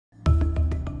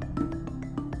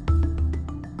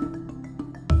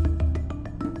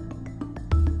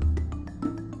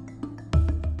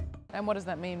And what does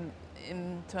that mean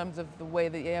in terms of the way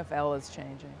the AFL is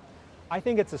changing? I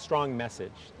think it's a strong message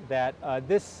that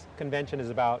this convention is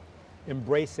about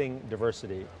embracing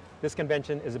diversity. This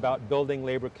convention is about building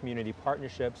labor community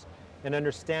partnerships and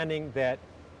understanding that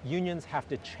unions have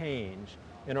to change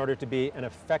in order to be an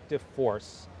effective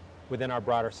force within our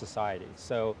broader society.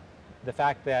 So the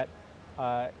fact that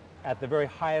at the very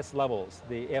highest levels,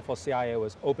 the AFL-CIO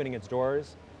is opening its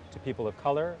doors to people of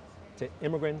color, to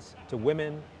immigrants, to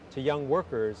women, to young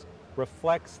workers,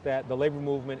 reflects that the labor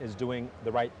movement is doing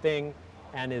the right thing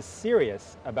and is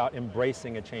serious about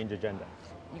embracing a change agenda.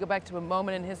 You go back to a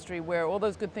moment in history where all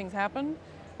those good things happened,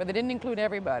 but they didn't include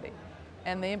everybody.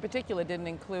 And they in particular didn't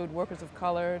include workers of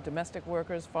color, domestic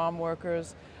workers, farm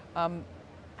workers. I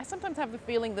sometimes have the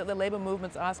feeling that the labor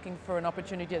movement's asking for an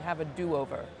opportunity to have a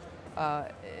do-over.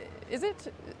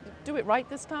 Do it right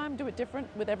this time? Do it different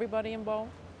with everybody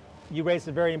involved? You raised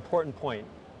a very important point.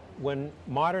 When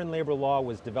modern labor law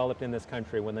was developed in this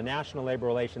country, when the National Labor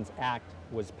Relations Act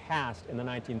was passed in the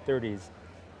 1930s,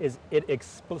 it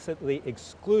explicitly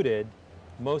excluded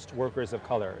most workers of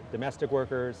color, domestic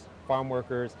workers, farm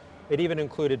workers. It even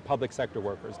included public sector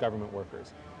workers, government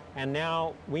workers. And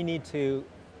now we need to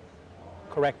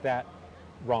correct that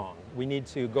wrong. We need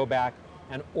to go back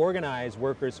and organize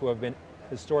workers who have been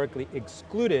historically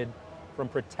excluded from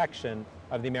protection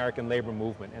of the American labor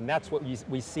movement. And that's what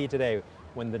we see today.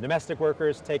 When the domestic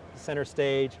workers take center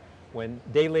stage, when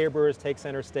day laborers take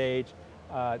center stage,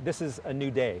 this is a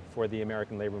new day for the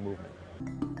American labor movement.